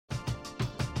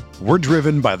We're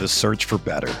driven by the search for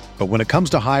better. But when it comes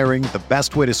to hiring, the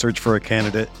best way to search for a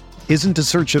candidate isn't to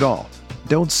search at all.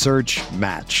 Don't search,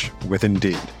 match with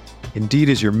Indeed. Indeed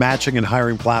is your matching and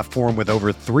hiring platform with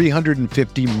over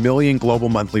 350 million global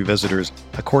monthly visitors,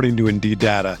 according to Indeed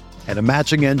data, and a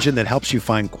matching engine that helps you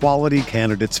find quality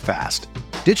candidates fast.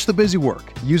 Ditch the busy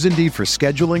work. Use Indeed for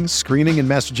scheduling, screening, and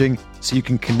messaging so you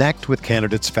can connect with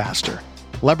candidates faster.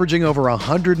 Leveraging over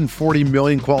 140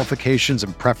 million qualifications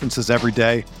and preferences every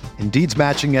day, Indeed's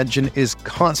matching engine is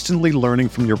constantly learning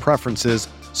from your preferences,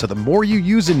 so the more you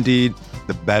use Indeed,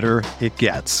 the better it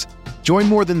gets. Join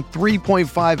more than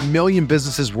 3.5 million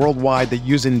businesses worldwide that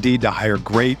use Indeed to hire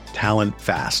great talent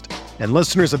fast. And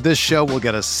listeners of this show will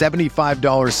get a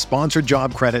 $75 sponsored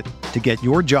job credit to get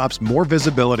your jobs more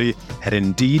visibility at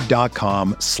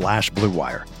Indeed.com/Blue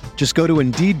Wire. Just go to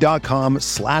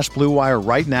Indeed.com/Blue Wire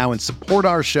right now and support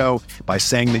our show by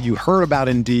saying that you heard about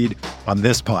Indeed on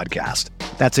this podcast.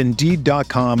 That's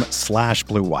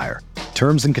Indeed.com/Blue Wire.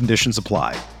 Terms and conditions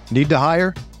apply. Need to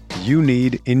hire? You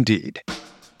need Indeed.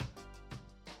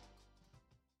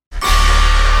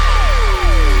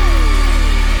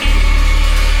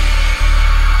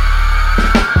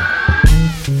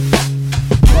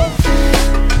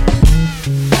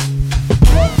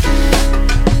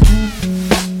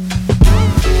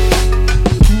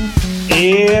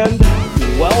 And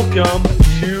welcome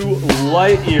to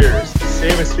Light Years.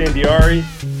 Seamus Fandiari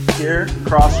here.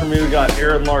 Across from me, we got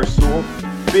Aaron Larsoul.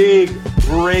 Big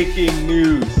breaking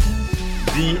news.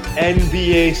 The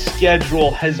NBA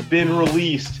schedule has been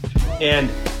released. And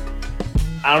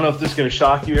I don't know if this is going to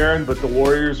shock you, Aaron, but the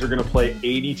Warriors are going to play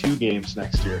 82 games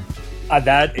next year.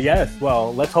 Yes.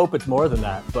 Well, let's hope it's more than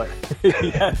that. But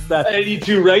yes, that's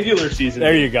 82 regular season.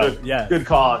 There you go. Good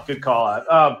call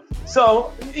out.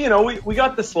 So, we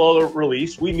got the slow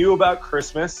release. We knew about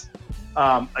Christmas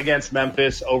against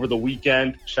Memphis over the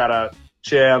weekend. Shout out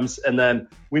Chams. And then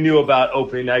we knew about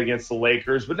opening night against the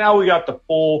Lakers. But now we got the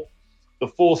full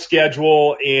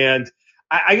schedule. And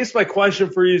I guess my question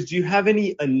for you is, do you have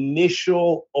any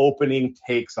initial opening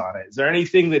takes on it? Is there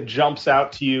anything that jumps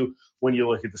out to you when you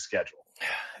look at the schedule?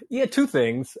 Yeah, two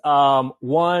things.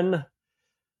 One,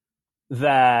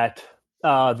 that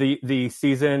the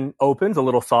season opens a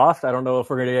little soft. I don't know if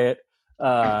we're going to get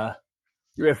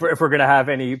if we're going to have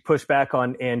any pushback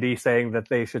on Andy saying that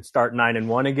they should start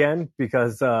 9-1 again,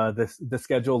 because the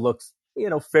schedule looks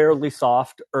fairly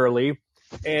soft early.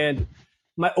 And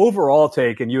my overall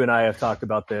take, and you and I have talked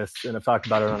about this and have talked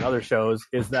about it on other shows,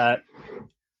 is that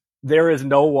there is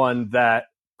no one that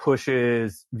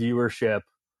pushes viewership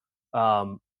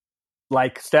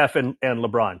like Steph and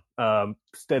LeBron.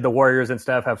 The Warriors and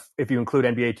Steph have, if you include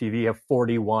NBA TV, have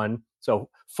 41. So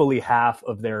fully half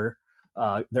of their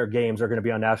games are going to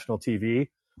be on national TV.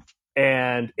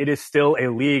 And it is still a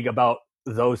league about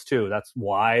those two. That's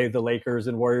why the Lakers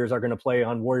and Warriors are going to play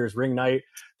on Warriors Ring Night.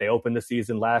 They opened the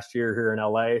season last year here in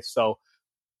LA. So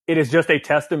it is just a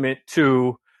testament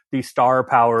to the star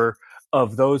power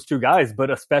of those two guys, but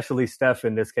especially Steph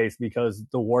in this case, because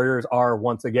the Warriors are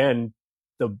once again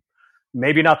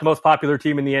maybe not the most popular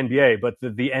team in the NBA, but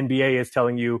the NBA is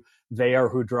telling you they are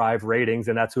who drive ratings,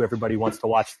 and that's who everybody wants to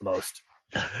watch the most.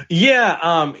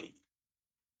 Yeah,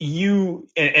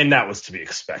 and that was to be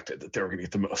expected, that they were going to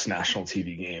get the most national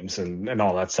TV games and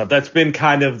all that stuff. That's been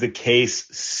kind of the case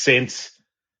since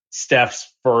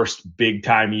Steph's first big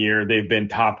time year. They've been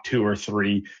top 2 or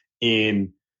 3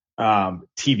 in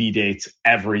TV dates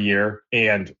every year,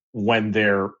 and when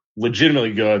they're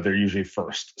legitimately good, they're usually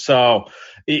first. So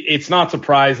it's not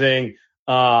surprising.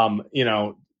 We're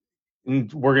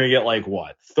going to get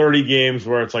 30 games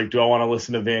where it's like, do I want to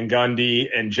listen to Van Gundy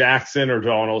and Jackson, or do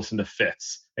I want to listen to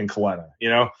Fitz and Coletta?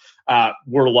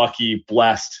 We're lucky,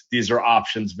 blessed. These are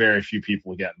options very few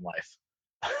people get in life.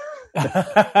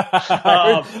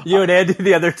 You and Andy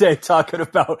the other day talking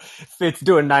about Fitz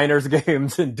doing Niners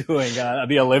games and doing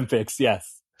the Olympics.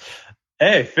 Yes.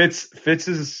 Hey, Fitz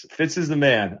is the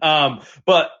man.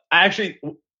 But actually,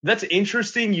 that's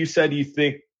interesting. You said you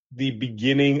think the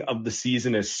beginning of the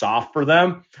season is soft for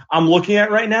them. I'm looking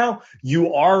at right now.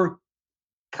 You are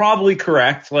probably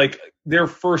correct. Like their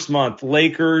first month,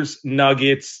 Lakers,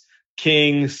 Nuggets,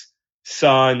 Kings,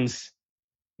 Suns,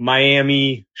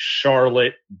 Miami,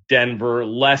 Charlotte, Denver,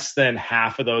 less than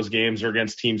half of those games are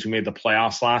against teams who made the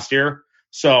playoffs last year.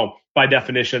 So by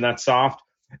definition, that's soft.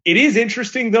 It is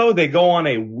interesting, though. They go on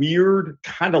a weird,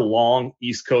 kind of long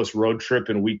East Coast road trip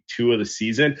in week 2 of the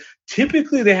season.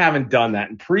 Typically, they haven't done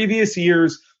that. In previous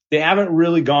years, they haven't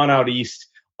really gone out east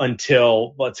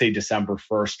until, let's say, December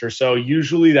 1st or so.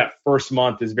 Usually that first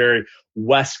month is very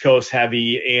West Coast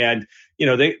heavy. And,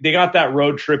 they got that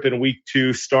road trip in week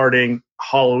 2 starting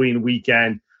Halloween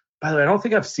weekend. By the way, I don't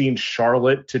think I've seen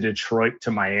Charlotte to Detroit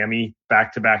to Miami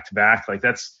back to back to back. Like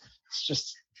it's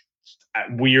just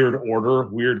a weird order,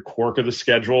 weird quirk of the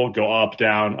schedule. Go up,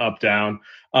 down, up, down.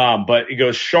 But it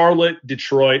goes Charlotte,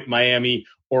 Detroit, Miami,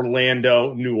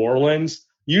 Orlando, New Orleans.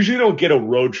 Usually don't get a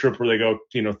road trip where they go,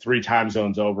 3 time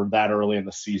zones over that early in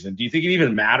the season. Do you think it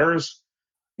even matters?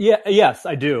 Yeah, yes,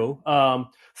 I do.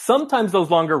 Sometimes those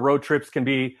longer road trips can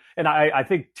be, and I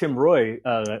think Tim Roy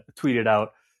tweeted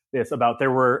out this about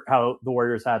how the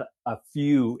Warriors had a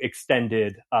few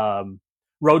extended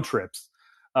road trips.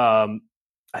 I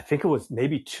think it was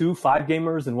maybe 2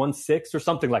 5-gamers and 1 6 or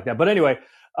something like that. But anyway,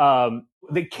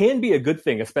 they can be a good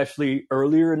thing, especially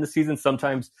earlier in the season.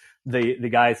 Sometimes the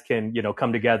guys can,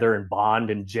 come together and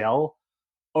bond and gel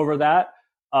over that.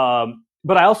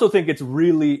 But I also think it's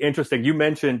really interesting. You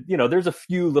mentioned, there's a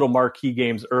few little marquee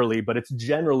games early, but it's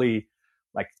generally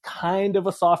like kind of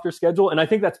a softer schedule. And I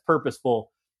think that's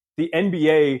purposeful. The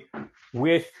NBA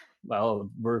we'll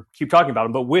keep talking about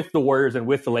them, but with the Warriors and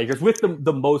with the Lakers, with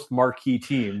the most marquee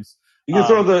teams. You can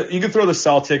throw the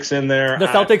Celtics in there. The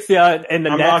Celtics, and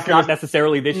the Nets, not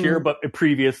necessarily this year, but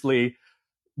previously.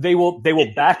 They will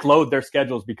backload their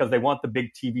schedules because they want the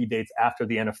big TV dates after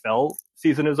the NFL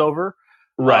season is over.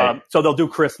 Right. So they'll do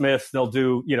Christmas, they'll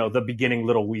do, the beginning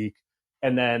little week.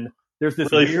 And then there's this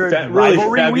weird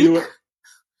rivalry week.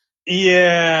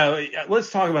 Yeah. Let's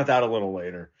talk about that a little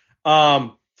later.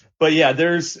 But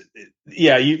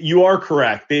yeah, you are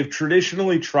correct. They've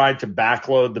traditionally tried to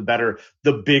backload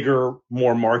the bigger,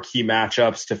 more marquee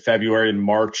matchups to February and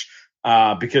March,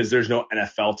 because there's no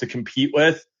NFL to compete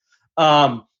with.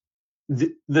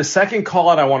 The second call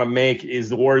out I want to make is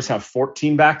the Warriors have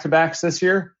 14 back-to-backs this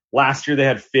year. Last year they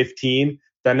had 15.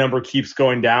 That number keeps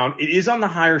going down. It is on the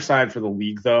higher side for the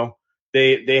league, though.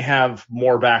 They have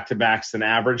more back-to-backs than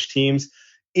average teams.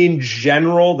 In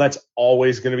general, that's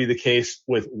always going to be the case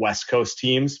with West Coast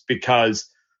teams because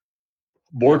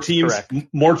more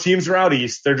teams are out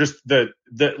east. They're just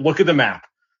look at the map.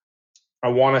 I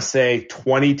want to say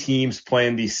 20 teams play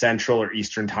in the Central or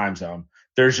Eastern time zone.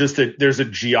 There's a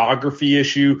geography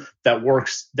issue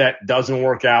that doesn't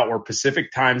work out where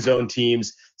Pacific time zone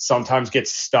teams sometimes get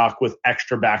stuck with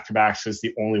extra back-to-backs as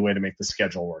the only way to make the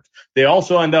schedule work. They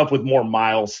also end up with more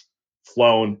miles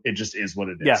flown. It just is what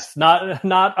it is. Yes,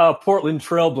 not Portland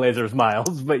Trailblazers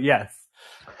miles, but yes.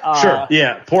 Sure.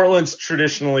 Yeah. Portland's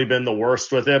traditionally been the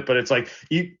worst with it, but it's like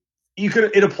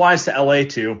it applies to LA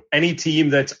too. Any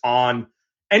team that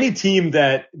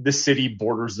the city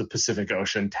borders the Pacific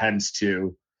Ocean tends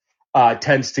to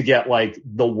get like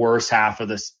the worst half of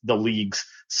the league's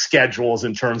schedules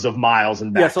in terms of miles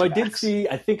and back-to-backs. Yeah, so I did see,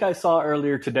 I think I saw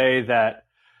earlier today that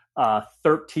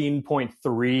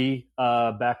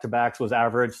 13.3 back-to-backs was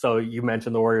average. So you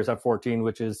mentioned the Warriors have 14,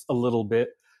 which is a little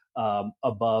bit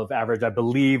above average. I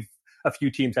believe a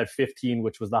few teams had 15,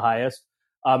 which was the highest.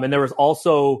 And there was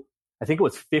also, I think it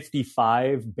was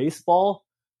 55 baseball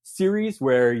series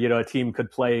where, a team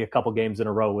could play a couple games in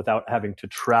a row without having to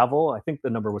travel. I think the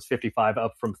number was 55,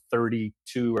 up from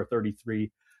 32 or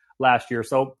 33 last year.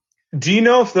 So do you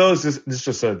know if those this is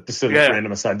just a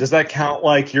random aside, does that count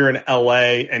like you're in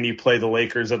LA and you play the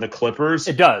Lakers and the Clippers?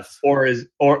 It does.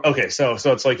 Okay, so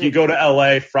it's like you go to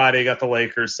LA Friday, you got the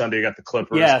Lakers, Sunday you got the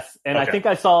Clippers. Yes, and okay. I think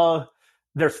I saw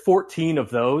there's 14 of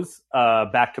those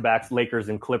back-to-backs, Lakers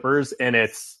and Clippers, and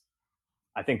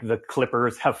I think the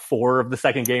Clippers have 4 of the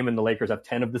second game and the Lakers have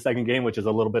 10 of the second game, which is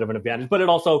a little bit of an advantage. But it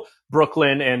also,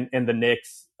 Brooklyn and the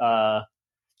Knicks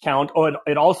count. Oh,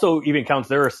 it also even counts.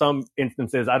 There are some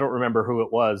instances, I don't remember who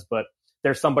it was, but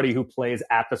there's somebody who plays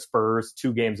at the Spurs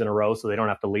 2 games in a row, so they don't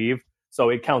have to leave. So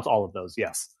it counts all of those,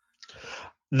 yes.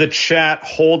 The chat,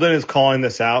 Holden is calling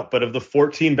this out, but of the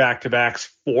 14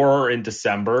 back-to-backs, 4 are in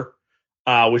December,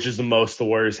 which is the most the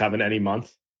Warriors have in any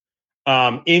month.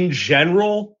 In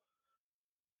general,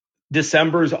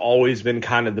 December's always been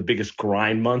kind of the biggest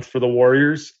grind month for the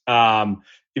Warriors.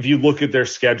 If you look at their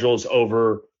schedules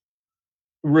over,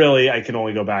 really, I can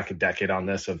only go back a decade on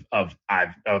this of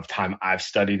time I've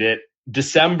studied it.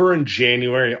 December and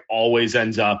January always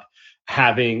ends up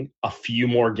having a few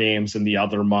more games than the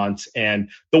other months, and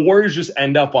the Warriors just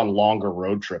end up on longer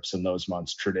road trips in those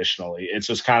months traditionally. It's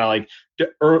just kind of like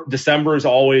December is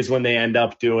always when they end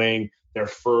up doing their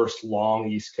first long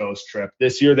East Coast trip.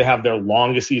 This year they have their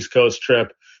longest East Coast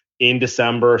trip in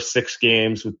December, 6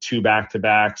 games with 2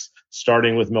 back-to-backs,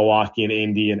 starting with Milwaukee and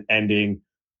Indy and ending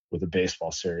with a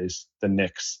baseball series, the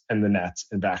Knicks and the Nets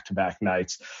in back-to-back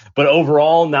nights. But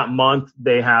overall in that month,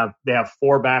 they have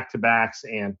 4 back-to-backs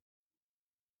and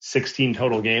 16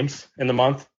 total games in the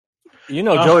month.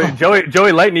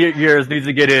 Joey Lightyears needs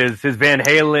to get his Van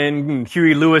Halen, and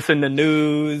Huey Lewis in the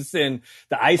News, and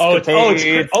the Ice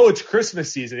Capades. It's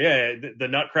Christmas season. Yeah, the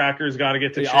Nutcrackers got to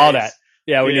get to Chase. All that.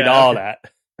 Yeah, we need all that.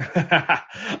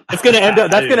 It's gonna end up.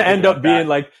 That's gonna end up being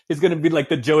like. It's gonna be like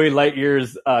the Joey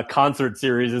Lightyears concert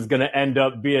series is gonna end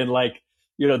up being like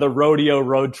the rodeo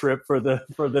road trip for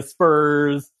the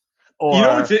Spurs.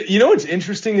 Or you know what's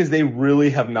interesting is they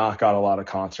really have not got a lot of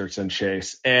concerts in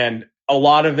Chase, and a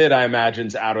lot of it I imagine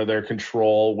is out of their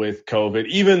control with COVID.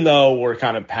 Even though we're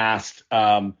kind of past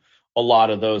a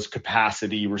lot of those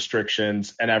capacity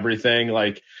restrictions and everything,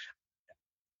 like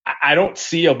I don't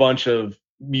see a bunch of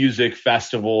music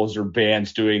festivals or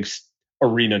bands doing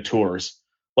arena tours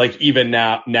like even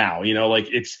now like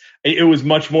it was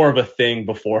much more of a thing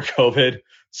before COVID,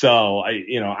 so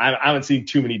I haven't seen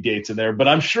too many dates in there, but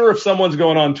I'm sure if someone's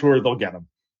going on tour they'll get them.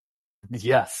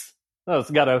 Yes,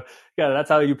 it's gotta that's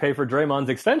how you pay for Draymond's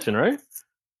extension, right?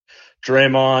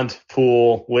 Draymond,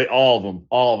 Poole, all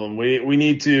of them. We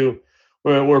need to.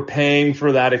 We're paying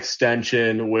for that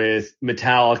extension with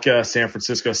Metallica, San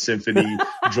Francisco Symphony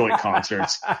joint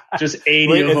concerts. Just 80 of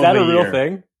them a year. Is that a real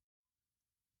thing?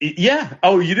 Yeah.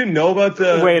 Oh, you didn't know about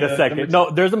the... Wait a second. No,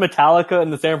 there's a Metallica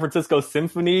and the San Francisco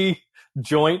Symphony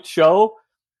joint show.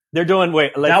 They're doing...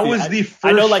 That was the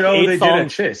first show they did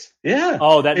at Chase. Yeah.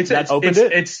 Oh, that opened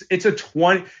it? It's a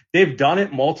 20... They've done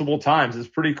it multiple times. It's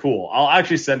pretty cool. I'll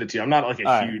actually send it to you. I'm not like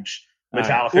a huge...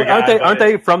 Metallica guy, aren't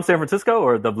they from San Francisco,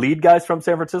 or the lead guys from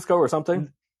San Francisco or something?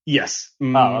 Yes,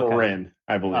 Marin,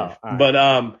 I believe. Right. But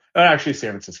actually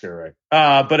San Francisco, right?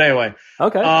 But anyway,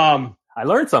 okay. I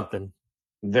learned something.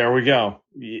 There we go.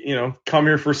 Come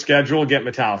here for schedule, get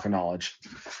Metallica knowledge.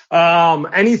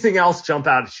 Anything else jump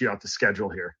out at you off the schedule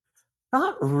here?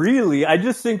 Not really. I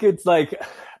just think it's like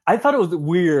I thought it was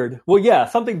weird. Well, yeah,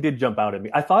 something did jump out at me.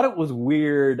 I thought it was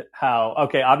weird how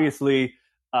obviously.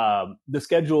 The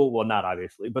schedule, well, not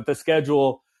obviously, but the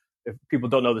schedule, if people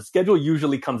don't know, the schedule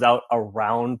usually comes out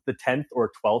around the 10th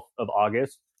or 12th of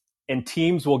August, and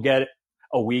teams will get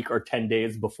a week or 10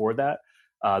 days before that.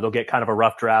 They'll get kind of a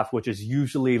rough draft, which is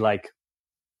usually like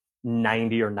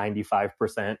 90 or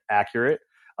 95% accurate.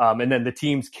 And then the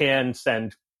teams can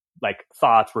send like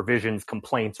thoughts, revisions,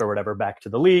 complaints, or whatever back to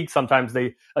the league. Sometimes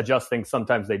they adjust things,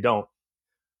 sometimes they don't.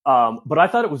 But I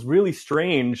thought it was really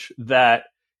strange that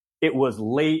it was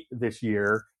late this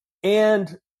year,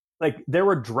 and like there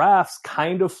were drafts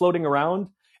kind of floating around,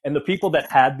 and the people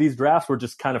that had these drafts were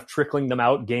just kind of trickling them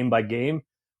out game by game.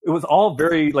 It was all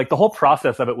very, like, the whole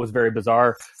process of it was very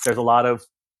bizarre. There's a lot of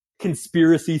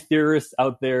conspiracy theorists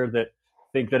out there that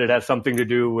think that it has something to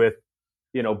do with,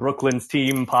 Brooklyn's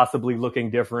team possibly looking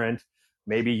different,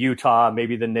 maybe Utah,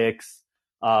 maybe the Knicks.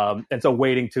 And so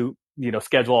waiting to,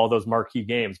 schedule all those marquee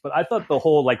games. But I thought the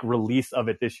whole like release of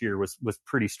it this year was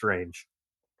pretty strange.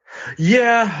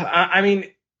 Yeah. I mean,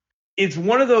 it's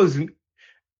one of those,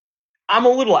 I'm a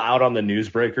little out on the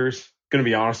newsbreakers, going to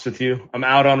be honest with you. I'm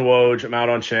out on Woj. I'm out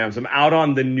on Shams. I'm out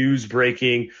on the news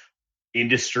breaking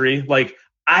industry. Like,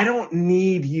 I don't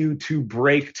need you to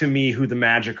break to me who the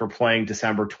Magic are playing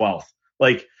December 12th.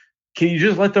 Like, can you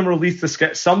just let them release the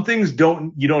schedule? Some things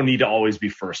you don't need to always be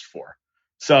first for.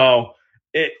 So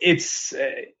it's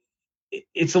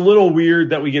a little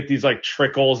weird that we get these like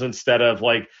trickles instead of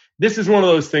like, this is one of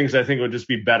those things I think would just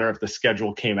be better if the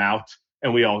schedule came out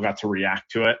and we all got to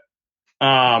react to it.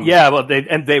 Here's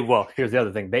the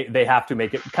other thing. They have to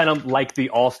make it kind of like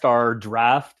the All-Star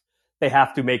draft. They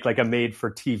have to make like a made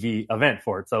for TV event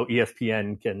for it. So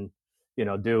ESPN can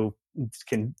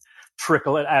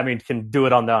trickle it. I mean, can do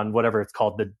it on whatever it's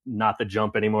called, not the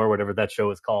Jump anymore, whatever that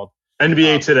show is called.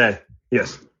 NBA Today.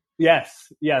 Yes.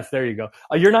 Yes. There you go.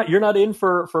 You're not in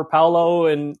for Paolo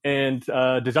and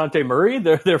DeJounte Murray,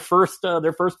 their first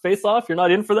face off. You're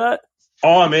not in for that.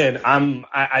 Oh, I'm in.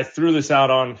 I threw this out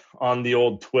on the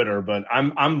old Twitter, but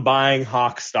I'm buying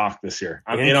Hawks stock this year.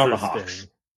 I'm in on the Hawks.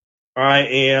 I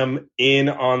am in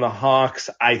on the Hawks.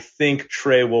 I think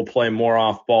Trey will play more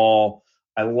off ball.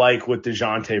 I like what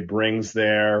DeJounte brings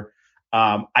there.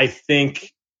 I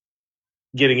think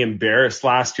getting embarrassed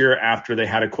last year after they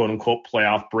had a quote unquote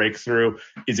playoff breakthrough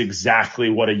is exactly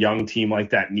what a young team like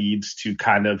that needs to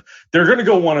they're going to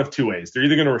go one of two ways. They're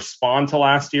either going to respond to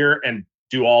last year and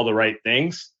do all the right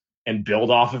things and build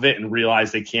off of it and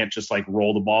realize they can't just like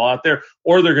roll the ball out there,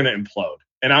 or they're going to implode.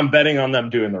 And I'm betting on them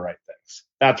doing the right things.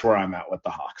 That's where I'm at with the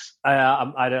Hawks.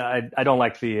 I don't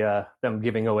like them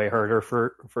giving away Herter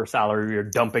for salary or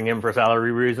dumping him for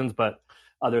salary reasons, but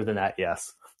other than that,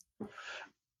 yes.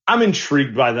 I'm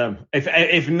intrigued by them.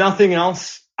 If nothing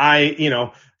else,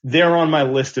 they're on my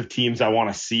list of teams I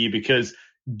want to see because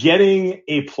getting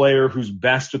a player who's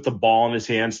best with the ball in his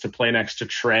hands to play next to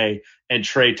Trey, and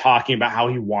Trey talking about how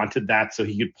he wanted that so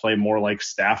he could play more like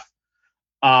Steph.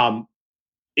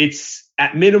 It's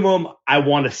at minimum, I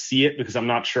want to see it because I'm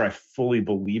not sure I fully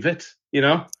believe it. You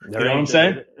know what I'm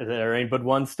saying? There ain't but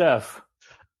one Steph.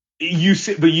 You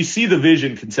see the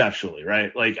vision conceptually,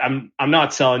 right? Like I'm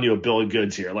not selling you a bill of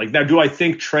goods here. Like now, do I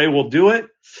think Trey will do it?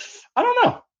 I don't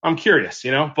know. I'm curious,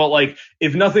 but like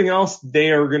if nothing else,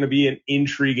 they are going to be an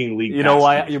intriguing league. You know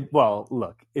why? Well,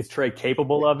 look, is Trey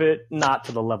capable of it? Not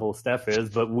to the level Steph is,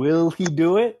 but will he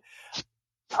do it?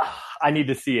 I need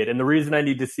to see it. And the reason I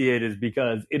need to see it is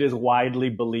because it is widely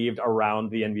believed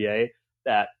around the NBA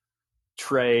that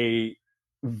Trey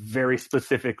very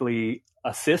specifically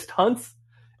assist hunts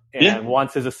and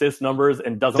wants his assist numbers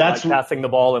and doesn't like passing the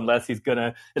ball unless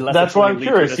that's why I'm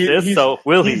curious. He's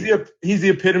the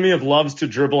epitome of loves to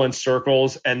dribble in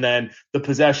circles, and then the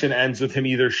possession ends with him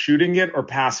either shooting it or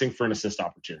passing for an assist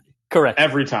opportunity. Correct.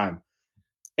 Every time.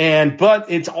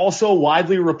 But it's also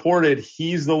widely reported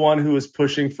he's the one who was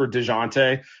pushing for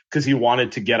DeJounte because he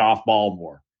wanted to get off ball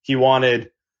more. He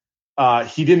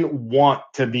didn't want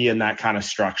to be in that kind of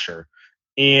structure.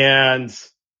 And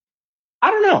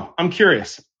I don't know. I'm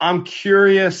curious. I'm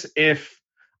curious if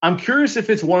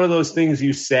it's one of those things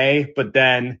you say, but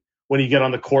then when you get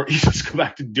on the court, you just go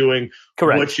back to doing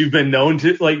what you've been known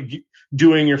to, like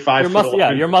doing your 5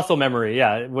 foot. Your muscle memory.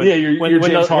 Yeah. When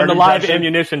the live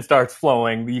ammunition starts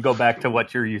flowing, you go back to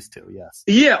what you're used to. Yes.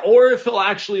 Yeah. Or if he'll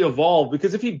actually evolve,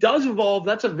 because if he does evolve,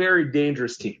 that's a very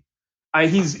dangerous team.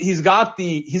 He's got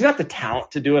the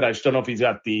talent to do it. I just don't know if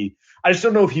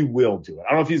he will do it.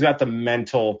 I don't know if he's got the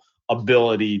mental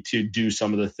ability to do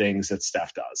some of the things that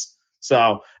Steph does.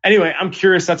 So anyway, I'm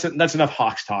curious. That's enough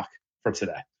Hawks talk for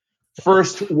today.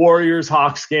 First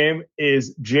Warriors-Hawks game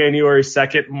is January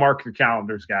 2nd. Mark your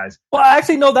calendars, guys. Well,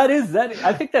 actually, no,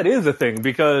 I think that is a thing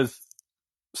because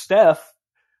Steph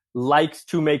likes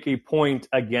to make a point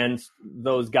against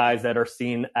those guys that are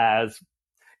seen as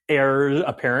heirs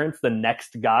apparent, the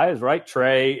next guys, right?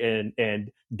 Trey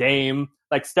and Dame.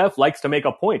 Like Steph likes to make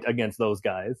a point against those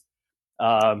guys.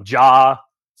 Ja.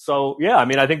 So yeah, I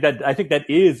mean, I think that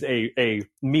is a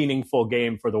meaningful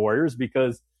game for the Warriors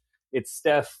because it's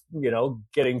Steph,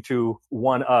 getting to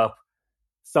one up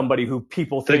somebody who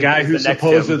people think the guy who's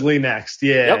supposedly next.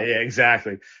 Yeah, yeah,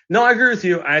 exactly. No, I agree with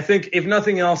you. I think if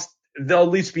nothing else, they'll at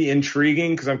least be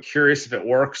intriguing because I'm curious if it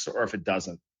works or if it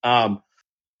doesn't.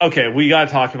 Okay, we got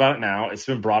to talk about it now. It's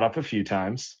been brought up a few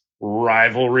times.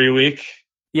 Rivalry week.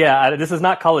 Yeah, this is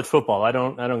not college football. I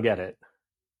don't get it.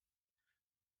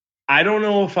 I don't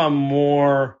know if I'm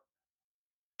more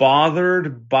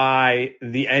bothered by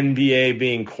the NBA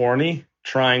being corny,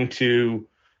 trying to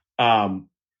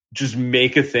just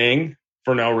make a thing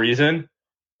for no reason,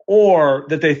 or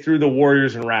that they threw the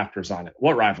Warriors and Raptors on it.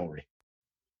 What rivalry?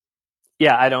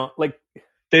 Yeah, I don't like.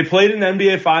 They played an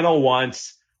NBA final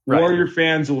once. Right. Warrior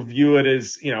fans will view it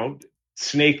as,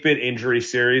 snake bit injury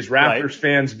series. Raptors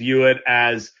fans view it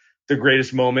as the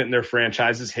greatest moment in their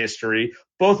franchise's history.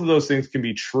 Both of those things can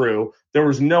be true. There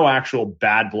was no actual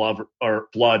bad blood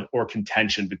or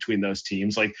contention between those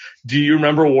teams. Like, do you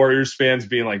remember Warriors fans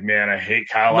being like, man, I hate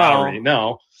Kyle Lowry?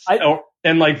 No.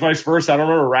 And like vice versa. I don't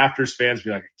remember Raptors fans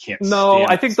being like, I can't stand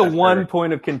I think the one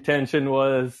point of contention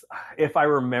was, if I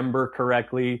remember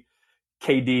correctly,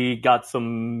 KD got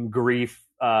some grief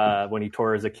when he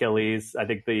tore his Achilles. I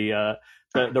think the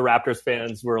Raptors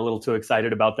fans were a little too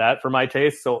excited about that for my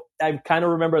taste. So I kind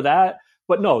of remember that.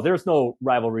 But no, there's no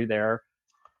rivalry there.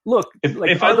 Look,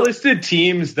 if I listed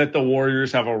teams that the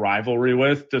Warriors have a rivalry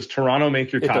with, does Toronto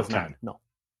make your top 10? No,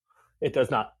 it does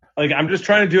not. Like, I'm just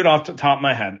trying to do it off the top of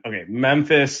my head. Okay,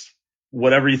 Memphis,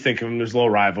 whatever you think of them, there's a little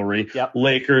rivalry. Yep.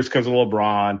 Lakers because of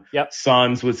LeBron. Yep.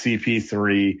 Suns with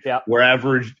CP3. Yep.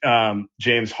 Wherever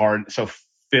James Harden. So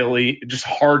Philly, just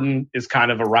Harden is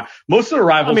kind of most of the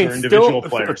rivals are individual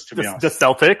players, to be honest. The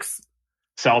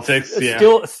Celtics,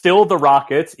 yeah. Still the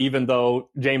Rockets, even though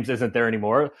James isn't there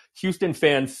anymore. Houston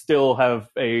fans still have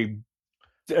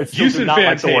Houston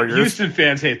fans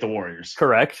hate the Warriors.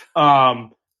 Correct.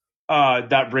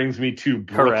 That brings me to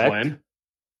Brooklyn. Correct.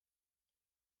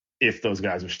 If those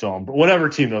guys are still on, whatever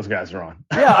team those guys are on.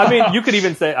 Yeah, I mean, you could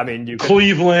even say,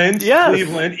 Cleveland. Yes.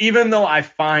 Cleveland. Even though I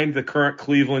find the current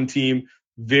Cleveland team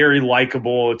very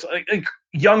likable, it's like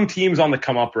young teams on the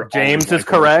come up. James is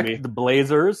correct. The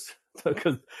Blazers,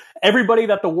 because everybody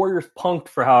that the Warriors punked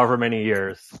for however many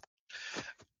years.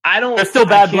 There's still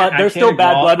bad blood. There's still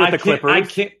bad blood with the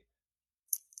Clippers.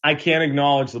 I can't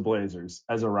acknowledge the Blazers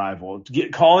as a rival.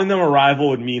 Calling them a rival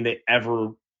would mean they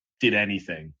ever did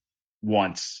anything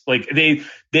once. Like they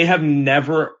have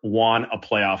never won a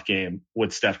playoff game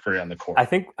with Steph Curry on the court. I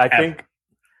think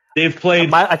they've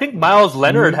played. I think Miles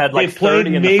Leonard had like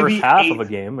 30 in the first half of a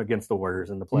game against the Warriors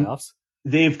in the playoffs.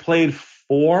 They've played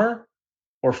 4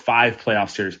 or 5 playoff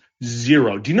series.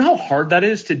 0. Do you know how hard that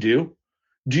is to do?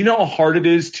 Do you know how hard it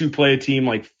is to play a team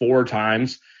like 4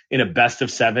 times in a best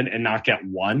of 7 and not get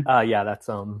 1? Yeah, that's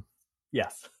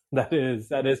yes. That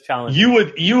is challenging.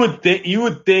 You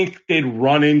would think they'd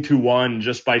run into one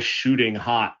just by shooting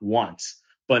hot once.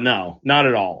 But no, not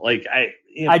at all. Like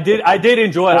I did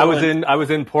enjoy it. I was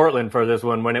in Portland for this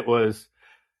one when it was,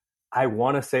 I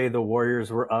want to say the Warriors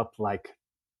were up like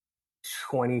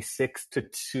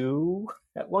 26-2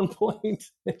 at one point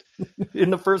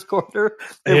in the first quarter.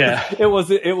 It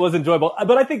was enjoyable.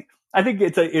 But I think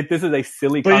this is a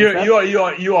silly concept.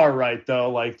 But you are right though.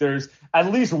 Like there's at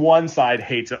least one side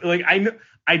hates it. Like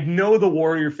I know the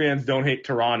Warrior fans don't hate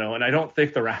Toronto, and I don't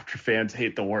think the Raptor fans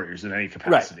hate the Warriors in any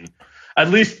capacity. Right. At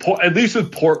least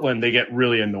with Portland, they get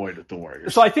really annoyed with the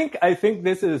Warriors. So I think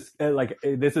this is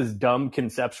this is dumb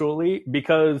conceptually,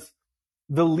 because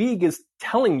the league is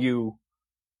telling you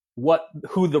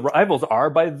who the rivals are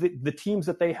by the teams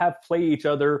that they have play each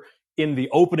other in the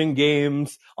opening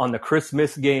games, on the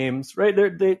Christmas games, right?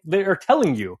 They are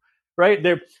telling you, right?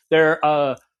 They're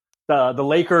the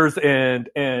Lakers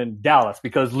and Dallas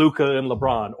because Luka and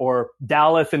LeBron, or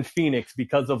Dallas and Phoenix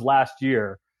because of last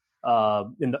year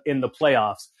in the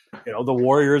playoffs. You know, the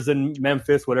Warriors and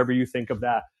Memphis, whatever you think of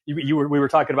that. We were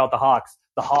talking about the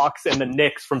Hawks and the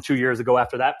Knicks from 2 years ago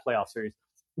after that playoff series.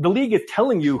 The league is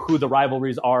telling you who the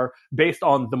rivalries are based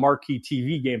on the marquee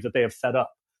TV games that they have set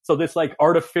up. So this like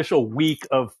artificial week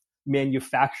of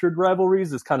manufactured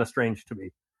rivalries is kind of strange to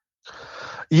me.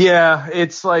 Yeah,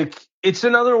 it's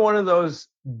another one of those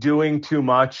doing too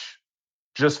much,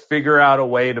 just figure out a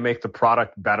way to make the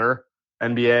product better,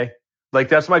 NBA. Like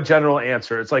that's my general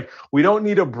answer. It's like, we don't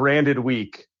need a branded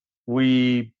week.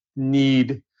 We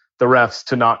need the refs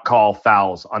to not call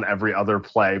fouls on every other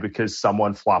play because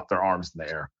someone flopped their arms in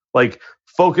the air. Like,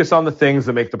 focus on the things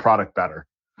that make the product better.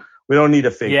 We don't need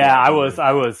a fake. Yeah, I was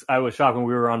shocked when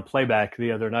we were on playback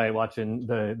the other night watching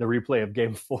the replay of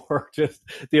Game 4. Just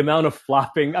the amount of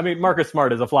flopping. I mean, Marcus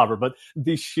Smart is a flopper, but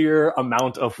the sheer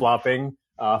amount of flopping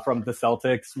from the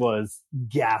Celtics was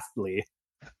ghastly.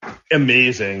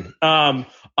 Amazing.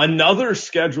 Another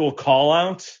schedule call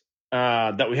out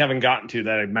that we haven't gotten to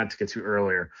that I meant to get to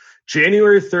earlier.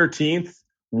 January 13th,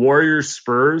 Warriors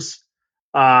Spurs.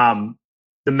 The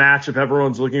matchup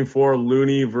everyone's looking for,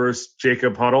 Looney versus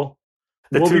Jacob Huddle.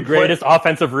 The two greatest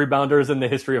offensive rebounders in the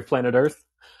history of planet Earth.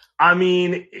 I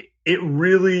mean, it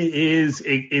really is.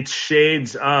 It's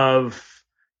shades of,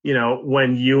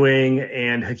 when Ewing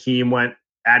and Hakeem went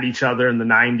at each other in the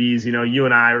 90s. You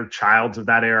and I are childs of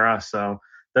that era. So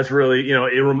that's really,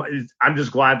 I'm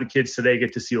just glad the kids today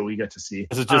get to see what we get to see.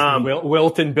 This is just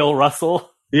Wilt and Bill Russell.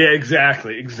 Yeah,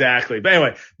 exactly. But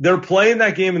anyway, they're playing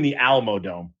that game in the Alamo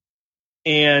Dome.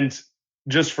 And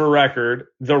just for record,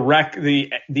 the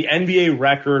NBA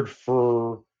record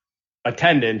for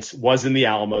attendance was in the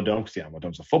Alamo Dome, because the Alamo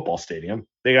Dome's a football stadium.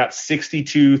 They got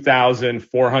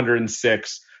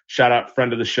 62,406. Shout out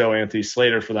friend of the show, Anthony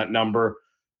Slater, for that number.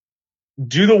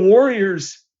 Do the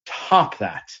Warriors top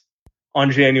that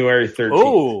on January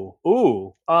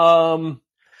 13th?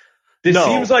 This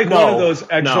seems like one of those,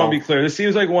 I just want to be clear, this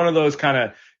seems like one of those kind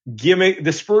of gimmick.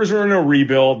 The Spurs are in a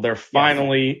rebuild. They're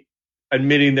finally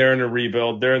admitting they're in a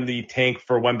rebuild. They're in the tank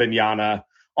for Wembanyama.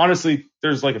 Honestly,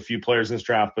 there's like a few players in this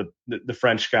draft, but the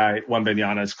French guy,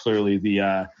 Wembanyama, is clearly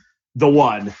the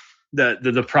one,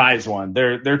 the prize one.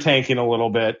 They're tanking a little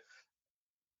bit.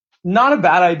 Not a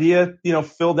bad idea,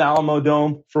 fill the Alamo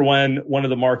Dome for when one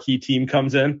of the marquee team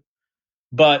comes in.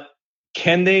 But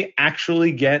can they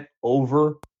actually get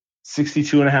over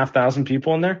 62,500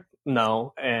 people in there?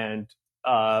 No. And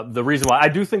the reason why I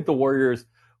do think the Warriors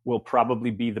will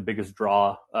probably be the biggest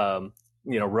draw,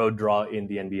 road draw in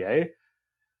the NBA.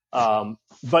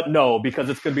 But no,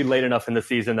 because it's going to be late enough in the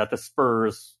season that the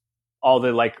Spurs, all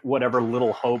the whatever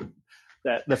little hope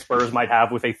that the Spurs might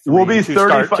have with a 3-2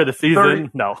 start to the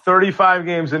season. 35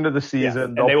 games into the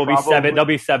season. Yeah. And they will be 7. They'll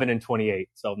be 7-28.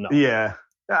 So no. Yeah.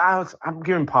 I'm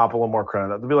giving Pop a little more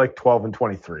credit. They'll be like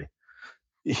 12-23.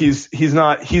 He's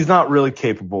not really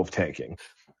capable of tanking.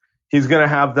 He's going to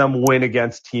have them win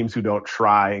against teams who don't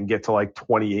try and get to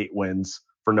 28 wins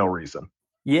for no reason.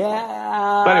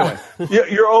 Yeah. But anyway,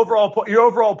 your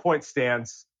overall point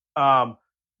stands.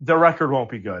 The record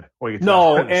won't be good.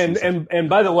 No, and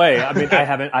by the way, I mean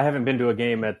I haven't been to a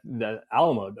game at the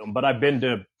Alamo Dome, but I've been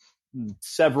to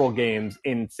several games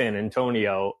in San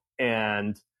Antonio,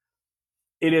 and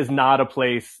it is not a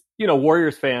place.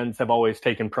 Warriors fans have always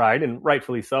taken pride, and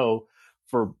rightfully so,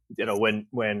 for,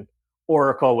 when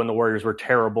Oracle, when the Warriors were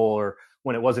terrible, or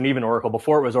when it wasn't even Oracle,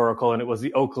 before it was Oracle, and it was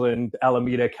the Oakland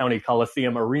Alameda County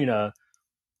Coliseum Arena.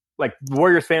 Like,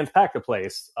 Warriors fans pack the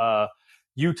place.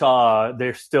 Utah,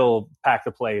 they're still pack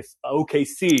the place.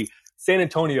 OKC, San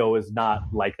Antonio is not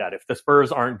like that. If the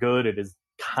Spurs aren't good, it is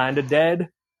kind of dead.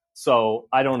 So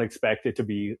I don't expect it to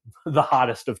be the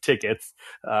hottest of tickets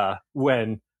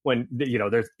when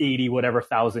there's 80 whatever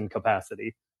thousand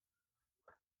capacity.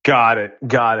 Got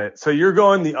it. So you're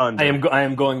going the under. I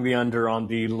am going the under on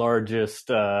the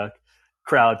largest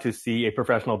crowd to see a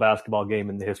professional basketball game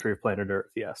in the history of planet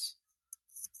Earth. Yes.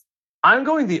 I'm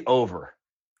going the over.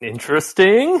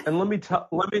 Interesting. And let me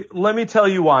tell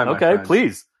you why. My okay, friends.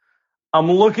 Please.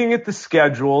 I'm looking at the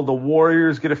schedule. The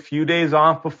Warriors get a few days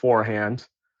off beforehand.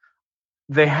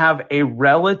 They have a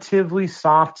relatively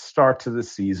soft start to the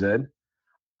season.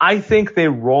 I think they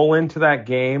roll into that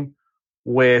game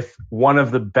with one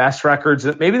of the best records,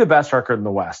 maybe the best record in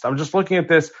the West. I'm just looking at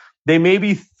this. They may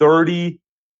be 30-5.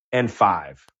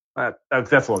 That's a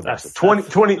little aggressive.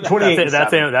 28.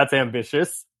 That's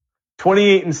ambitious.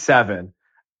 28-7.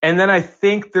 And then I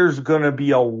think there's going to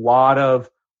be a lot of,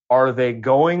 are they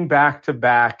going back to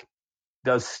back?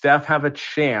 Does Steph have a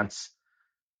chance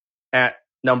at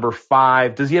number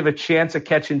 5? Does he have a chance at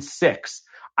catching 6?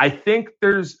 I think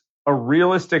there's a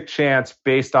realistic chance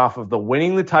based off of the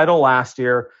winning the title last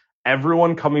year,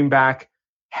 everyone coming back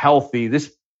healthy.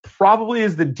 This probably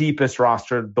is the deepest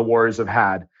roster the Warriors have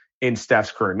had in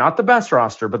Steph's career. Not the best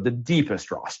roster, but the deepest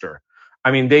roster.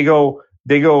 I mean, they go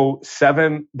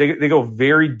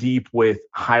very deep with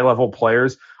high level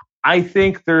players. I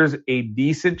think there's a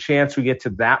decent chance we get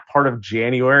to that part of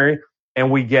January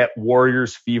and we get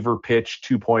Warriors fever pitch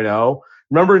 2.0.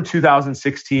 Remember in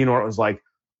 2016 where it was like,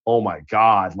 oh my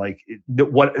God,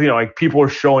 people are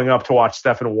showing up to watch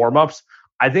Steph in warmups.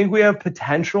 I think we have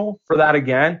potential for that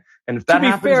again. And if that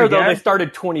happens fair, again, though, they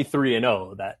started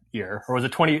 23-0 that year, or was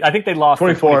it 20? I think they lost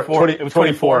 24. 24. It was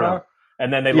 24,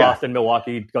 and then they lost in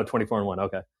Milwaukee, go 24-1.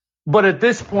 Okay. But at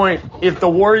this point, if the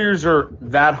Warriors are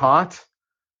that hot,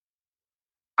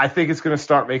 I think it's going to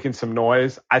start making some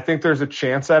noise. I think there's a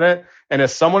chance at it. And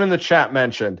as someone in the chat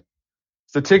mentioned,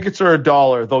 if the tickets are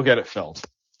 $1, they'll get it filled.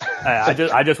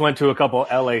 I just went to a couple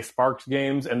LA Sparks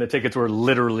games, and the tickets were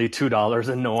literally $2,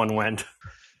 and no one went.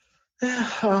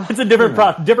 It's a different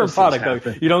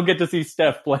product. You don't get to see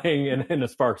Steph playing in a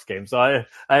Sparks game, so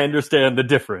I understand the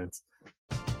difference.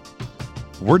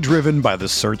 We're driven by the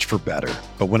search for better.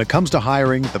 But when it comes to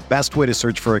hiring, the best way to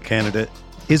search for a candidate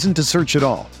isn't to search at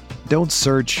all. Don't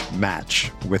search,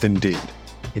 match with Indeed.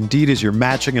 Indeed is your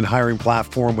matching and hiring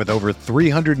platform with over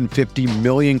 350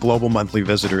 million global monthly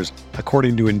visitors,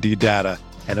 according to Indeed data,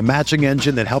 and a matching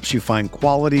engine that helps you find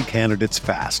quality candidates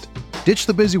fast. Ditch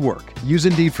the busy work. Use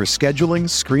Indeed for scheduling,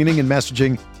 screening, and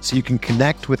messaging so you can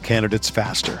connect with candidates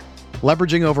faster.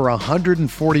 Leveraging over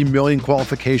 140 million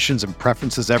qualifications and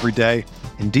preferences every day,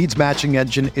 Indeed's matching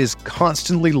engine is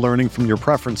constantly learning from your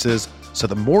preferences, so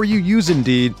the more you use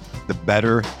Indeed, the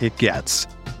better it gets.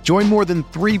 Join more than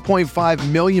 3.5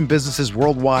 million businesses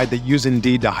worldwide that use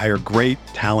Indeed to hire great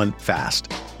talent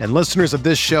fast. And listeners of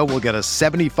this show will get a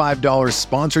 $75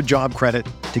 sponsored job credit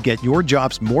to get your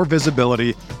jobs more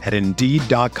visibility at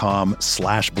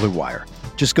Indeed.com/Blue Wire.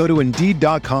 Just go to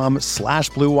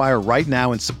Indeed.com/Blue Wire right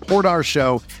now and support our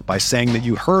show by saying that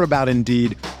you heard about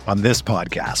Indeed on this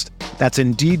podcast. That's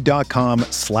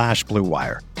Indeed.com/Blue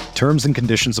Wire. Terms and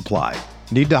conditions apply.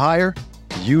 Need to hire?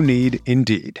 You need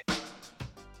Indeed.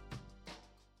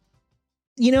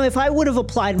 You know, if I would have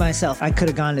applied myself, I could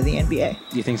have gone to the NBA.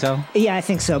 You think so? Yeah, I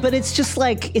think so. But it's just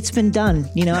like, it's been done.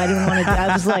 You know,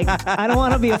 I was like, I don't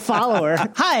want to be a follower.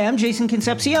 Hi, I'm Jason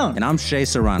Concepcion. And I'm Shea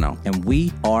Serrano. And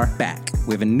we are back.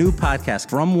 We have a new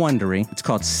podcast from Wondery. It's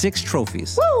called Six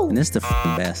Trophies. Woo! And it's the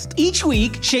best. Each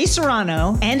week, Shea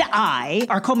Serrano and I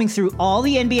are combing through all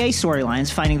the NBA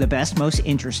storylines, finding the best, most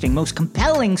interesting, most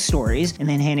compelling stories, and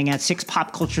then handing out 6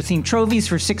 pop culture themed trophies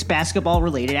for 6 basketball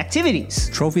related activities.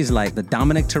 Trophies like the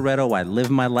Dominic Toretto I Live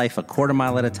My Life a Quarter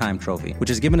Mile at a Time trophy, which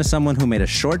is given to someone who made a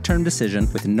short-term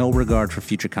decision with no regard for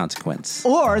future consequence.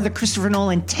 Or the Christopher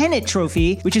Nolan Tenet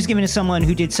trophy, which is given to someone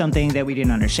who did something that we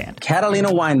didn't understand.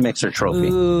 Catalina Wine Mixer trophy.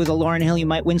 Ooh, the Lauryn Hill You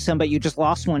Might Win Some But You Just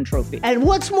Lost One trophy. And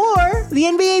what's more, the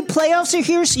NBA playoffs are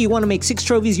here, so you want to make 6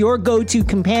 Trophies your go-to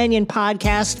companion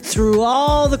podcast through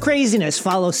all the craziness.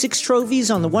 Follow 6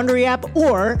 Trophies on the Wondery app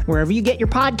or wherever you get your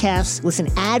podcasts. Listen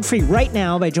ad-free right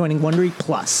now by joining Wondery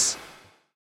Plus.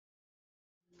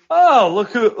 Oh, look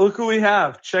who we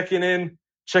have checking in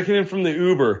from the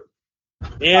Uber.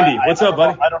 Andy, what's up,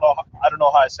 buddy? I don't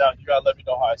know how I sound. You gotta let me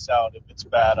know how I sound. If it's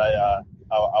bad, I'll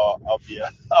be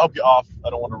off. I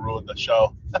don't want to ruin the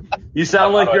show. You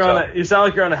sound like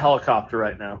you're on a helicopter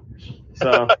right now.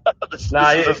 So this is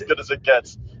as good as it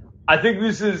gets. I think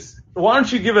this is. Why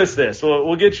don't you give us this?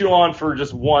 We'll get you on for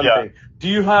just one thing. Do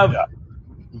you have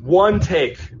one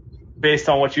take based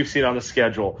on what you've seen on the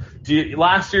schedule?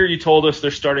 Last year you told us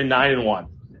they're starting 9-1.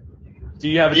 Do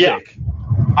you have a take?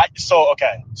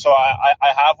 So I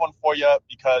have one for you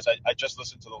because I just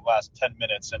listened to the last 10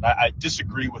 minutes and I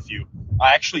disagree with you.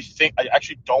 I actually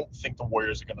don't think the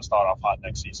Warriors are going to start off hot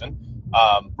next season,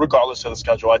 regardless of the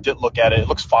schedule. I did look at it. It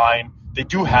looks fine. They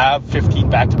do have 15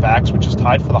 back-to-backs, which is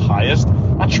tied for the highest.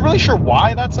 Not really sure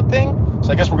why that's a thing.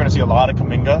 So I guess we're going to see a lot of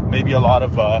Kuminga, maybe a lot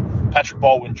of Patrick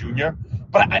Baldwin Jr.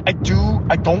 But I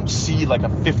don't see like a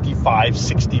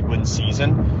 55-60 win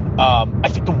season. I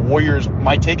think the Warriors,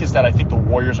 my take is that I think the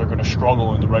Warriors are going to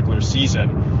struggle in the regular season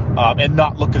and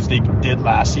not look as they did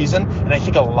last season. And I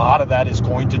think a lot of that is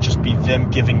going to just be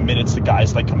them giving minutes to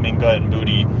guys like Kuminga and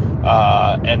Moody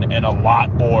and a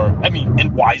lot more,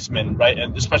 and Wiseman, right?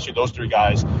 And especially those three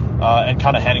guys and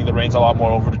kind of handing the reins a lot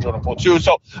more over to Jordan Poole too.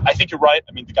 So I think you're right.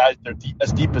 I mean, the guys, they're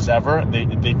as deep as ever.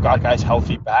 They've got guys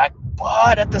healthy back.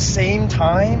 But at the same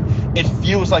time, it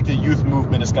feels like the youth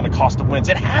movement is going to cost them wins.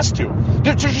 It has to.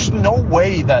 There's just no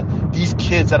way that these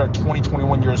kids that are 20,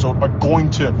 21 years old are going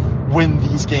to win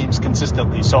these games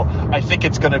consistently. So I think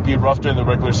it's going to be rough during the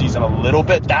regular season a little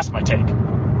bit. That's my take.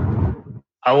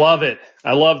 I love it.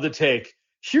 I love the take.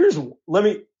 I'm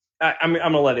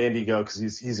going to let Andy go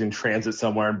because he's in transit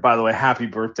somewhere. And by the way, happy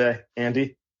birthday,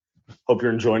 Andy. Hope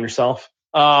you're enjoying yourself.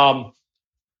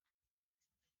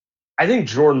 I think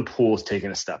Jordan Poole is taking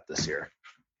a step this year.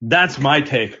 That's my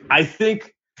take. I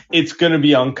think it's going to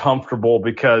be uncomfortable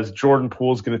because Jordan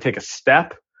Poole is going to take a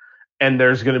step and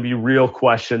there's going to be real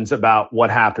questions about what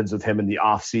happens with him in the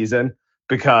offseason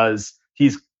because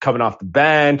he's coming off the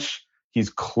bench.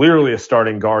 He's clearly a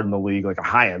starting guard in the league, like a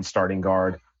high-end starting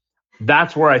guard.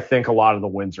 That's where I think a lot of the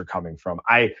wins are coming from.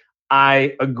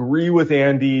 I agree with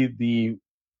Andy.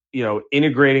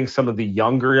 Integrating some of the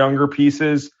younger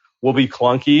pieces will be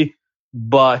clunky.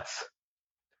 But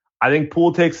I think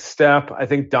Poole takes a step. I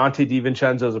think Dante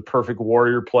DiVincenzo is a perfect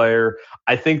Warrior player.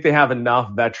 I think they have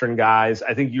enough veteran guys.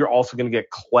 I think you're also going to get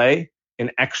Clay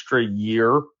an extra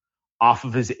year off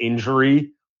of his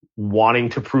injury, wanting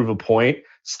to prove a point.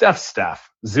 Steph,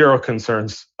 zero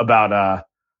concerns about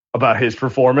his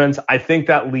performance. I think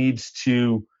that leads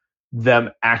to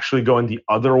them actually going the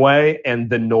other way and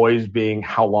the noise being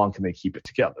how long can they keep it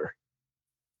together.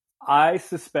 I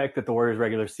suspect that the Warriors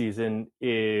regular season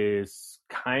is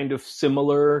kind of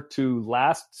similar to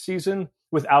last season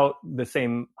without the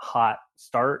same hot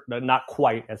start, but not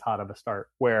quite as hot of a start,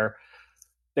 where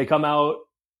they come out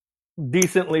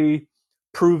decently,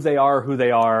 prove they are who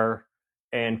they are,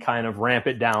 and kind of ramp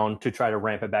it down to try to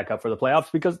ramp it back up for the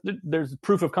playoffs because there's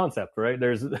proof of concept, right?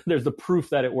 There's the proof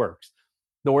that it works.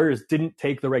 The Warriors didn't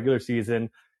take the regular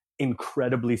season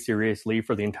incredibly seriously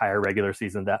for the entire regular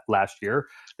season that last year.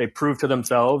 They proved to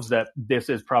themselves that this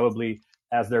is probably,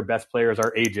 as their best players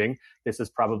are aging, this is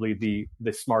probably the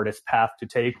smartest path to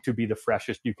take to be the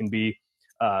freshest you can be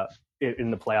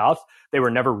in the playoffs. They were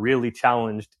never really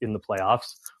challenged in the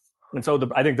playoffs. And so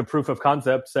I think the proof of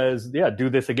concept says, do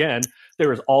this again.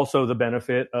 There is also the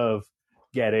benefit of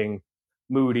getting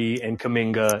Moody and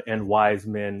Kuminga and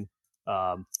Wiseman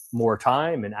more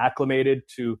time and acclimated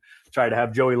to try to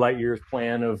have Joey Lightyear's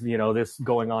plan of, this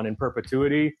going on in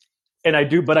perpetuity. And I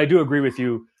do agree with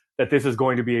you that this is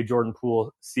going to be a Jordan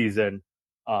Poole season.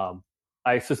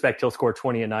 I suspect he'll score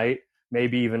 20 a night,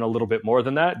 maybe even a little bit more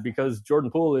than that, because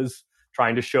Jordan Poole is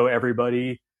trying to show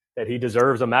everybody that he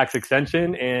deserves a max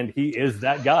extension, and he is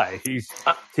that guy. He is.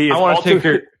 I want to take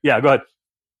your. Yeah, go ahead.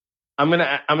 I'm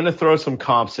gonna throw some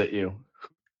comps at you.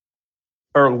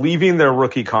 Or leaving their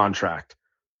rookie contract.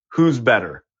 Who's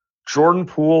better, Jordan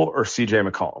Poole or CJ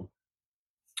McCollum?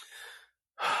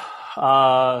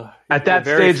 At that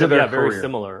stage of their career, very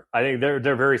similar. I think they're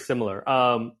very similar.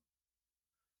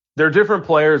 They're different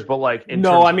players, but like very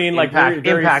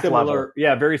impact similar. Level.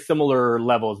 Yeah, very similar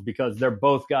levels because they're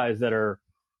both guys that are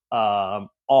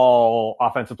all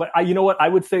offensive play. You know what? I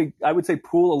would say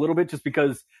Poole a little bit just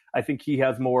because I think he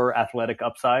has more athletic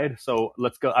upside. So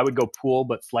let's go. I would go Poole,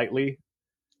 but slightly.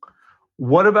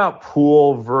 What about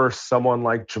Poole versus someone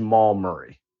like Jamal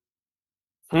Murray?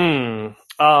 Murray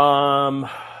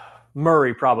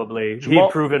probably. He'd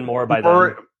proven more by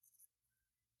then.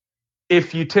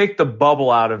 If you take the bubble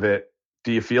out of it,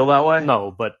 do you feel that way? No,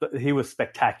 but he was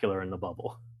spectacular in the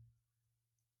bubble.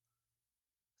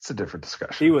 It's a different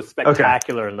discussion. He was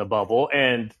spectacular in the bubble.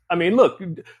 And I mean, look,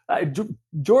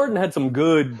 Jordan had some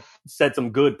good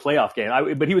playoff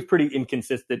game, but he was pretty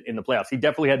inconsistent in the playoffs. He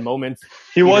definitely had moments.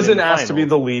 He wasn't asked to be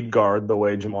the lead guard the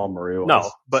way Jamal Murray was. No,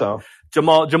 but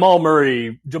Jamal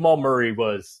Murray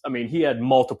was, I mean, he had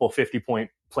multiple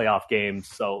 50-point playoff games.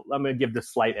 So I'm going to give the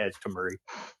slight edge to Murray.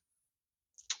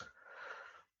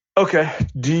 Okay.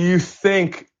 Do you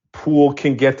think Poole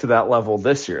can get to that level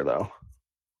this year, though?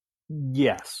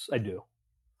 Yes, I do.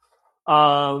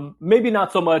 Maybe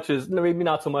not so much as a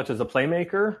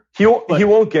playmaker. He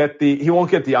won't get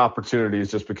the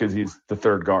opportunities just because he's the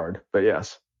third guard. But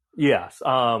yes. Yes.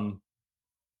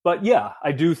 But yeah,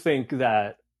 I do think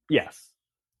that yes.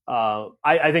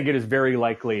 I think it is very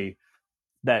likely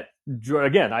that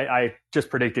again. I just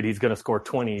predicted he's going to score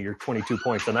 20 or 22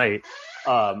 points a night.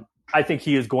 I think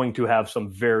he is going to have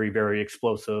some very, very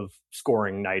explosive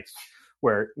scoring nights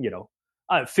where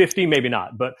 50, maybe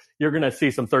not, but you're going to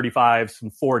see some 35s, some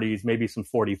 40s, maybe some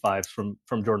 45s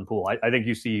from Jordan Poole. I think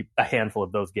you see a handful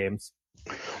of those games.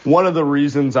 One of the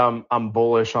reasons I'm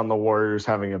bullish on the Warriors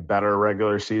having a better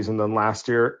regular season than last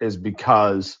year is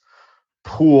because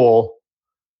Poole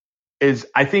is,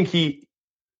 I think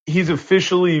he's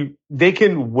officially, they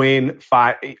can win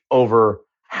over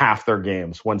half their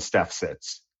games when Steph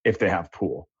sits if they have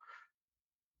Poole.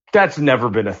 That's never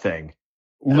been a thing.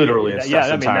 Literally, yes,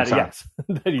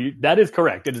 that is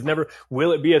correct. It is never.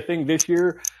 Will it be a thing this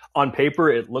year? On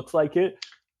paper, it looks like it,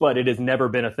 but it has never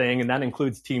been a thing, and that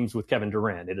includes teams with Kevin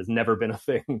Durant. It has never been a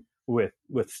thing with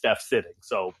Steph sitting.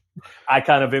 So, I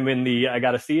kind of am in the I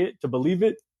got to see it to believe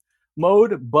it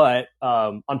mode. But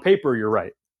on paper, you're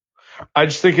right. I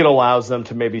just think it allows them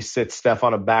to maybe sit Steph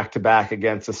on a back-to-back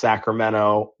against a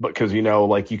Sacramento, because you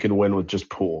can win with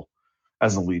just Poole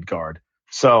as the lead guard.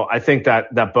 So I think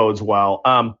that bodes well.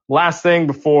 Last thing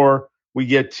before we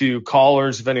get to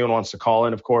callers, if anyone wants to call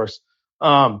in, of course.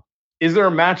 Is there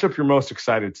a matchup you're most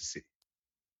excited to see?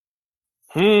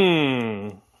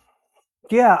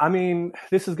 Yeah, I mean,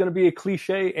 this is going to be a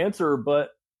cliche answer, but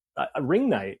a ring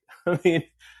night. I mean,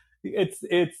 it's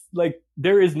like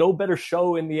there is no better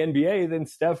show in the NBA than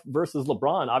Steph versus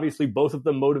LeBron. Obviously, both of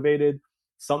them motivated.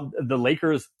 The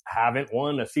Lakers haven't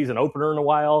won a season opener in a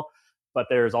while. But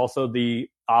there's also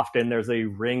there's a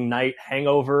ring night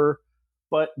hangover.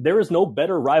 But there is no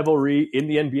better rivalry in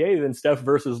the NBA than Steph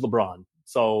versus LeBron.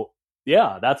 So,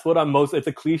 yeah, that's what it's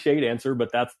a cliched answer,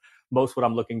 but that's most what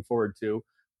I'm looking forward to.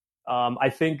 I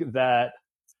think that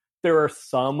there are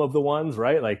some of the ones,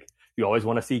 right? Like, you always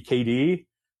want to see KD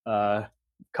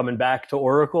coming back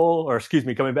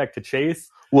to Chase.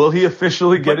 Will he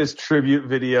officially get his tribute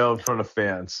video in front of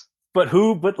fans?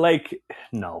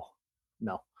 No.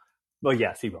 Well,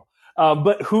 yes, he will.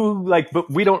 But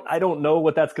I don't know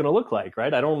what that's going to look like,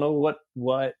 right? I don't know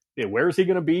where is he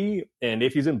going to be? And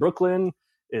if he's in Brooklyn,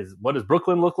 what does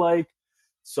Brooklyn look like?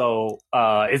 So,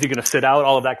 is he going to sit out?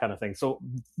 All of that kind of thing. So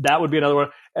that would be another one.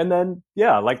 And then,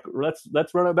 yeah,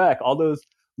 let's run it back. All those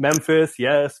Memphis,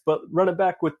 yes, but run it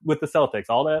back with the Celtics.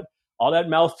 All that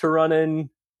mouth to run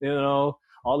in, all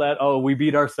that, oh, we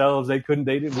beat ourselves. We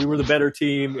were the better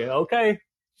team. Yeah, okay.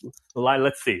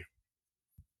 Let's see.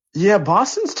 Yeah,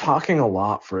 Boston's talking a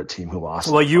lot for a team who lost.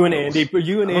 Well, you and Andy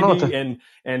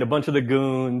and a bunch of the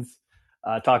goons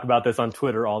talk about this on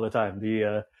Twitter all the time.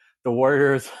 The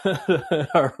Warriors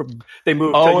they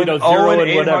moved to 0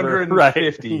 and whatever, right?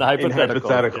 Hypothetical.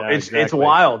 Yeah, it's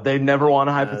wild. They've never won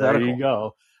a hypothetical. There you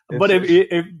go. But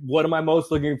if what am I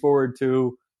most looking forward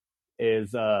to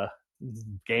is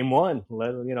game one.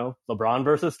 LeBron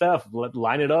versus Steph.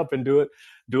 Line it up and do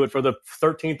it for the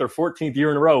 13th or 14th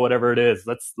year in a row, whatever it is.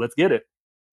 Let's get it.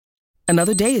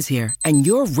 Another day is here, and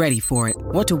you're ready for it.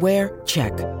 What to wear?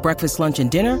 Check. Breakfast, lunch, and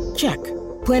dinner? Check.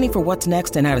 Planning for what's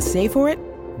next and how to save for it?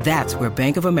 That's where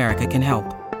Bank of America can help.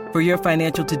 For your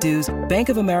financial to-dos, Bank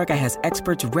of America has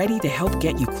experts ready to help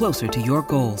get you closer to your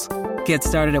goals. Get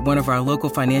started at one of our local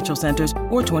financial centers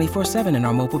or 24/7 in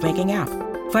our mobile banking app.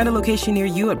 Find a location near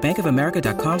you at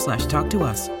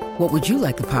bankofamerica.com/talktous. What would you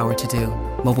like the power to do?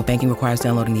 Mobile banking requires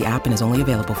downloading the app and is only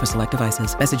available for select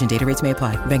devices. Message and data rates may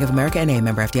apply. Bank of America N.A.,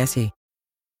 member FDIC.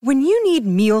 When you need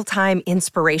mealtime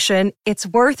inspiration, it's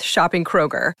worth shopping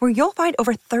Kroger, where you'll find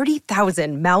over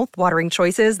 30,000 mouth-watering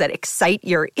choices that excite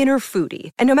your inner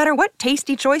foodie. And no matter what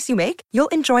tasty choice you make, you'll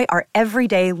enjoy our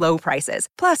everyday low prices,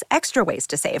 plus extra ways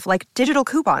to save, like digital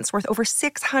coupons worth over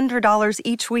 $600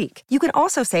 each week. You can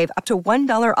also save up to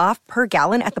 $1 off per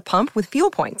gallon at the pump with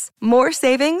fuel points. More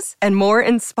savings and more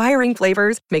inspiring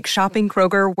flavors make shopping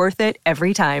Kroger worth it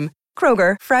every time.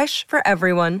 Kroger, fresh for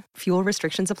everyone. Fuel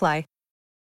restrictions apply.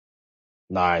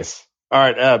 Nice. All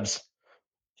right, Ebbs,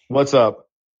 what's up?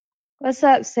 What's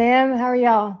up, Sam? How are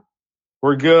y'all?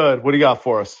 We're good. What do you got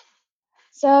for us?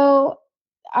 So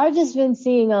I've just been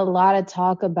seeing a lot of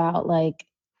talk about like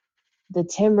the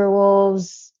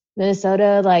Timberwolves,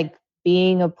 Minnesota, like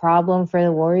being a problem for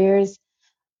the Warriors.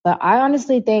 But I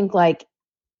honestly think like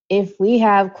if we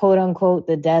have quote unquote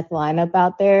the death lineup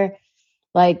out there,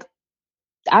 like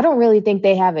I don't really think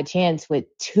they have a chance with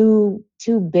two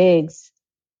bigs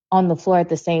on the floor at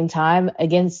the same time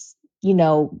against,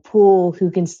 Poole who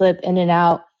can slip in and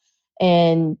out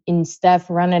and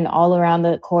Steph running all around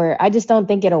the court. I just don't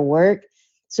think it'll work.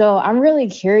 So I'm really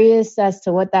curious as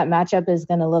to what that matchup is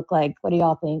going to look like. What do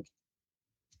y'all think?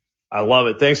 I love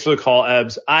it. Thanks for the call,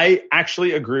 Ebbs. I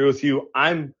actually agree with you.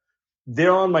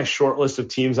 They're on my short list of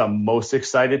teams I'm most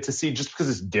excited to see just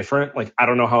because it's different. Like, I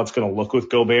don't know how it's going to look with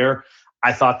Gobert.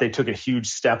 I thought they took a huge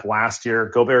step last year.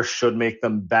 Gobert should make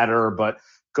them better, but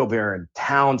Gobert and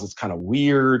Towns, it's kind of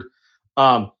weird.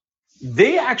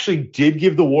 They actually did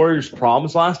give the Warriors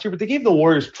problems last year, but they gave the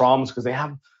Warriors problems because they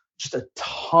have just a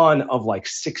ton of like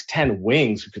 6'10"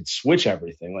 wings who could switch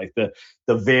everything, like the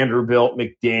Vanderbilt,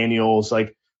 McDaniels,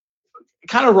 like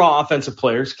kind of raw offensive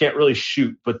players, can't really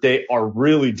shoot, but they are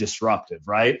really disruptive,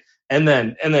 right? And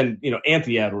then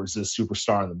Anthony Edwards is a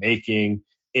superstar in the making,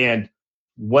 and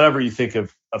whatever you think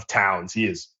of Towns, he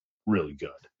is really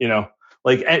good,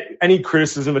 Like any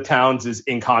criticism of Towns is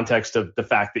in context of the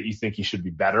fact that you think he should be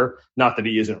better, not that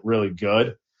he isn't really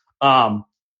good. I'm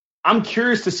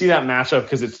curious to see that matchup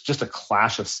because it's just a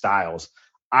clash of styles.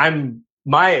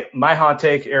 My hot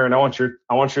take, Aaron, I want your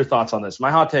thoughts on this.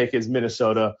 My hot take is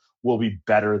Minnesota will be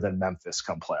better than Memphis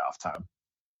come playoff time.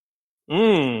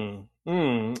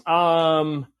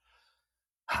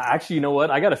 Actually, you know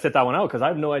what? I got to sit that one out because I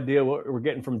have no idea what we're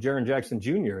getting from Jaren Jackson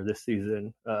Jr. this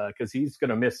season because he's going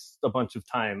to miss a bunch of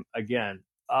time again.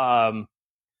 But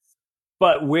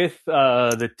with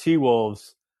the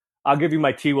T-Wolves, I'll give you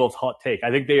my T-Wolves hot take.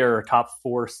 I think they are a top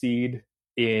 4 seed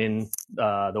in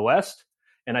the West,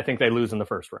 and I think they lose in the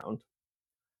first round.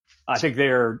 I think they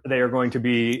are going to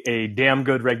be a damn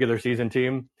good regular season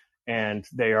team, and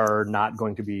they are not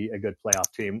going to be a good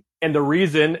playoff team. And the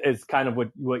reason is kind of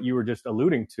what you were just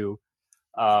alluding to.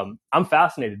 I'm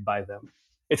fascinated by them.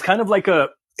 It's kind of like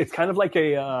some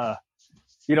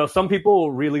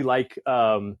people really like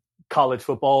college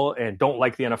football and don't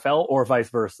like the NFL, or vice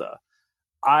versa.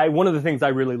 One of the things I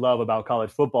really love about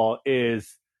college football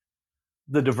is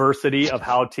the diversity of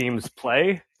how teams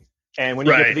play. And when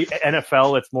you get to the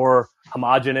NFL, it's more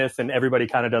homogenous and everybody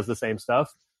kind of does the same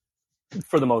stuff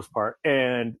for the most part.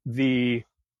 And the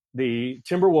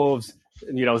Timberwolves,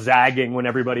 zagging when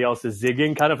everybody else is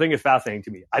zigging kind of thing is fascinating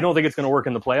to me. I don't think it's going to work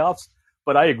in the playoffs,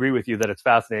 but I agree with you that it's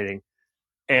fascinating.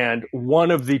 And one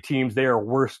of the teams they are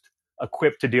worst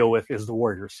equipped to deal with is the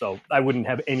Warriors. So I wouldn't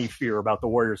have any fear about the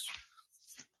Warriors.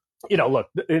 Look,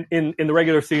 in the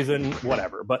regular season,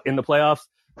 whatever. But in the playoffs,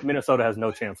 Minnesota has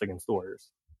no chance against the Warriors.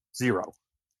 0.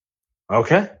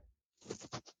 Okay.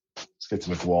 Let's get to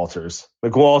McWalters.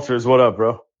 McWalters, what up,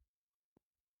 bro?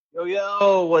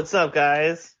 Yo, what's up,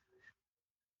 guys?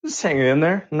 Just hanging in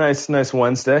there. Nice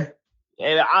Wednesday.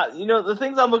 And the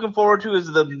things I'm looking forward to is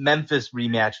the Memphis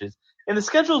rematches. And the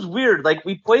schedule's weird. Like,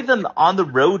 we played them on the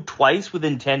road twice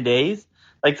within 10 days.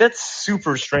 Like, that's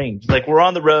super strange. Like, we're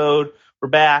on the road, we're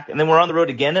back, and then we're on the road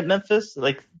again at Memphis.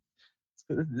 Like,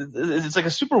 it's like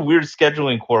a super weird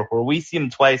scheduling quirk where we see them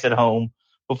twice at home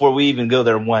before we even go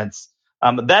there once.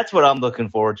 That's what I'm looking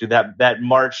forward to, that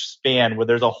March span where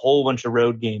there's a whole bunch of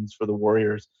road games for the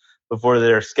Warriors before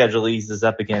their schedule eases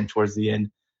up again towards the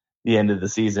end of the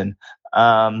season.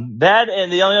 That,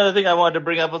 and the only other thing I wanted to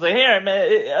bring up was like, hey,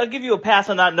 man, I'll give you a pass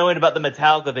on not knowing about the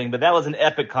Metallica thing, but that was an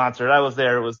epic concert. I was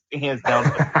there. It was hands down.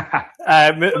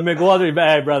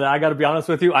 McWalter, brother, I got to be honest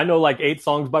with you. I know like 8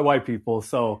 songs by white people,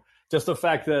 so just the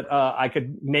fact that I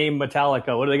could name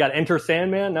Metallica. What do they got? Enter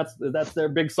Sandman. That's their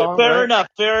big song. Fair enough.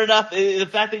 The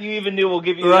fact that you even knew will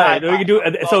give you right. We can do.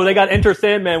 So they got Enter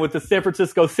Sandman with the San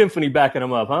Francisco Symphony backing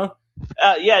them up, huh?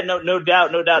 Yeah, no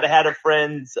doubt. I had a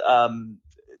friend.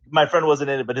 My friend wasn't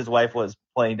in it, but his wife was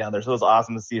playing down there, so it was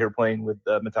awesome to see her playing with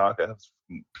Metallica. It was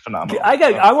phenomenal.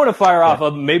 I want to fire off.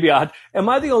 Am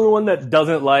I the only one that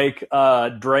doesn't like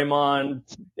Draymond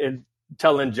and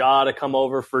telling Ja to come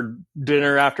over for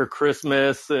dinner after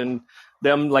Christmas and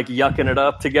them like yucking it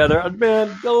up together?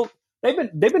 Man,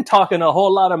 they've been talking a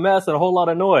whole lot of mess and a whole lot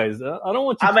of noise. I don't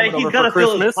want you coming over for Christmas. He's got to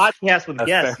fill his podcast with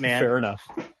guests, man. Fair enough.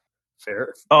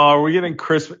 Fair. Oh, are we getting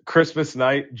Christmas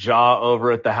night Ja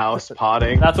over at the house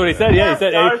potting? That's what he said. Yeah, he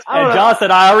said, and Ja said,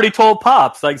 I already told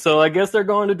Pops. Like, so I guess they're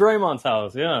going to Draymond's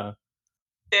house. Yeah.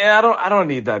 Yeah, I don't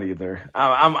need that either.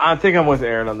 I think I'm with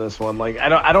Aaron on this one. Like,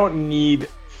 I don't need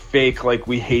fake like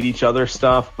we hate each other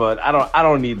stuff, but I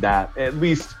don't need that. At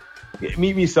least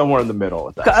meet me somewhere in the middle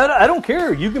with that. I don't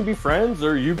care. You can be friends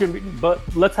or you can be, but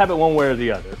let's have it one way or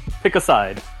the other. Pick a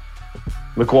side.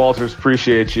 McWalters,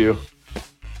 appreciate you.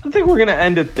 I think we're going to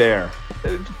end it there.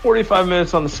 45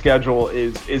 minutes on the schedule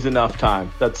is enough time.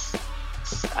 That's,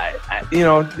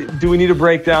 do we need to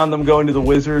break down them going to the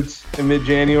Wizards in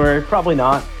mid-January? Probably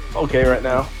not. Okay right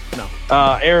now. No.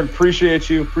 Aaron, appreciate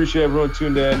you. Appreciate everyone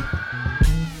tuned in.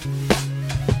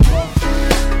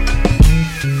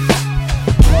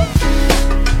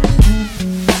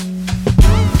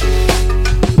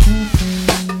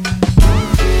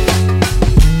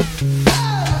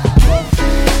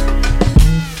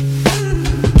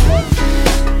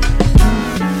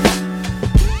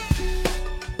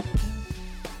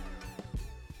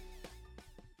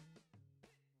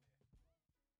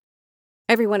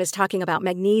 Everyone is talking about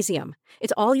magnesium.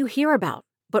 It's all you hear about.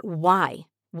 But why?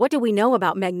 What do we know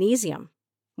about magnesium?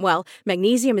 Well,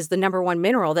 magnesium is the number one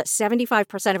mineral that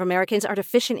 75% of Americans are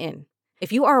deficient in.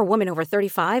 If you are a woman over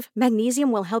 35,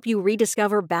 magnesium will help you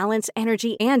rediscover balance,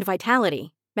 energy, and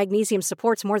vitality. Magnesium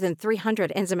supports more than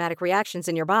 300 enzymatic reactions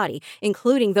in your body,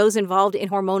 including those involved in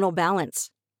hormonal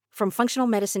balance. From functional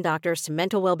medicine doctors to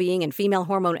mental well-being and female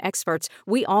hormone experts,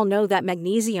 we all know that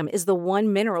magnesium is the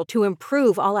one mineral to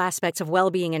improve all aspects of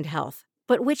well-being and health.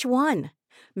 But which one?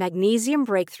 Magnesium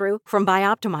Breakthrough from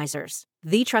Bioptimizers,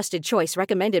 the trusted choice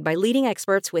recommended by leading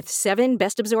experts with 7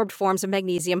 best-absorbed forms of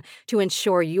magnesium to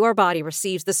ensure your body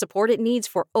receives the support it needs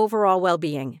for overall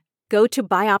well-being. Go to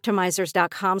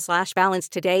bioptimizers.com/balance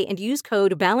today and use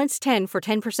code BALANCE10 for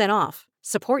 10% off.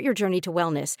 Support your journey to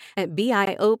wellness at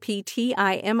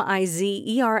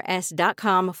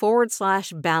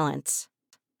bioptimizers.com/balance.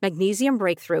 Magnesium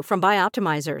Breakthrough from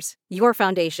Bioptimizers, your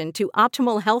foundation to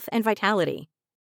optimal health and vitality.